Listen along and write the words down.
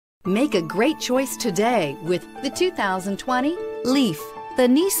Make a great choice today with the 2020 Leaf. The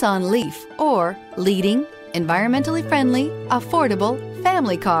Nissan Leaf, or leading, environmentally friendly, affordable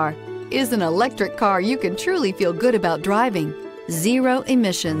family car, is an electric car you can truly feel good about driving. Zero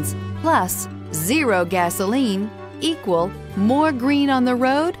emissions plus zero gasoline equal more green on the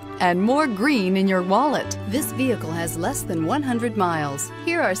road and more green in your wallet. This vehicle has less than 100 miles.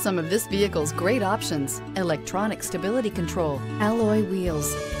 Here are some of this vehicle's great options: electronic stability control, alloy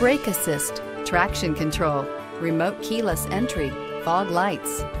wheels, brake assist, traction control, remote keyless entry, fog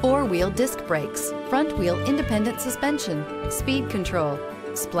lights, four-wheel disc brakes, front-wheel independent suspension, speed control,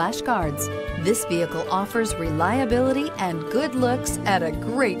 splash guards. This vehicle offers reliability and good looks at a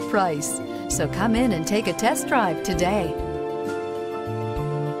great price. So come in and take a test drive today.